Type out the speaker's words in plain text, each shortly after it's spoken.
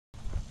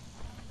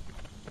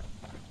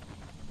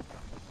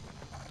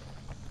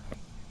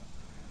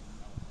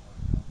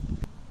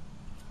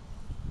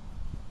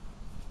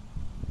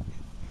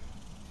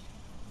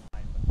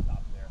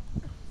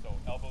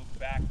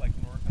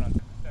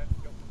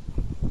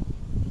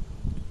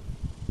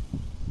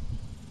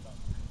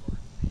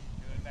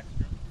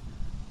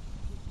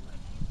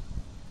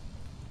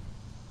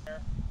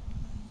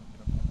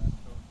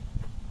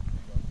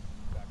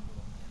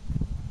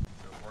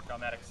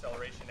that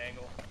acceleration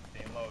angle,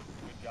 staying low.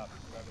 Good job.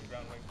 Grab the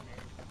ground wing from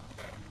here.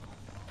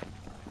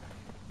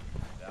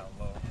 Down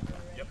low.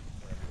 Yep.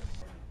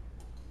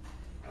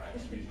 All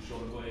right, squeeze your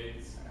shoulder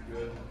blades.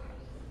 Good.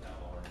 Now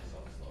lower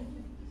yourself slow.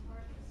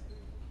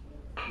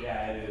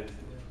 Yeah, it is.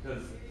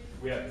 Because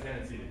we have a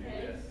tendency to do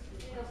this.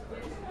 You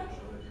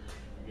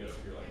get up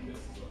here like this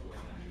is what we're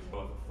going to do. Go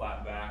with a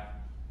flat back.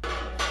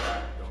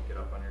 Don't get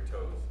up on your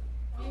toes.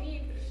 You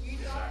need you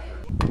got it.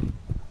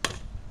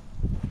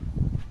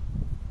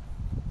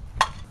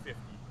 50.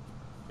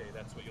 Okay,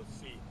 that's what you'll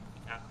see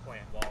at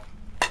plant wall.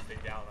 Stay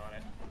down on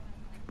it.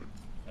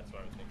 That's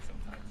what I would think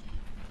sometimes.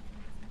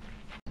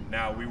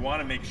 Now we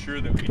want to make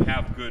sure that we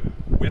have good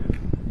whip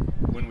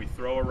when we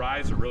throw a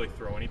rise or really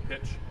throw any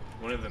pitch.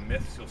 One of the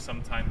myths you'll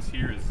sometimes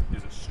hear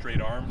is a straight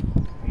arm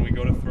when we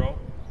go to throw,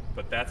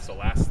 but that's the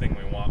last thing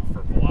we want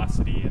for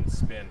velocity and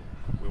spin.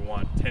 We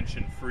want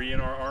tension free in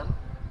our arm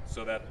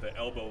so that the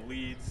elbow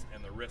leads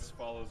and the wrist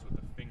follows with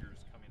the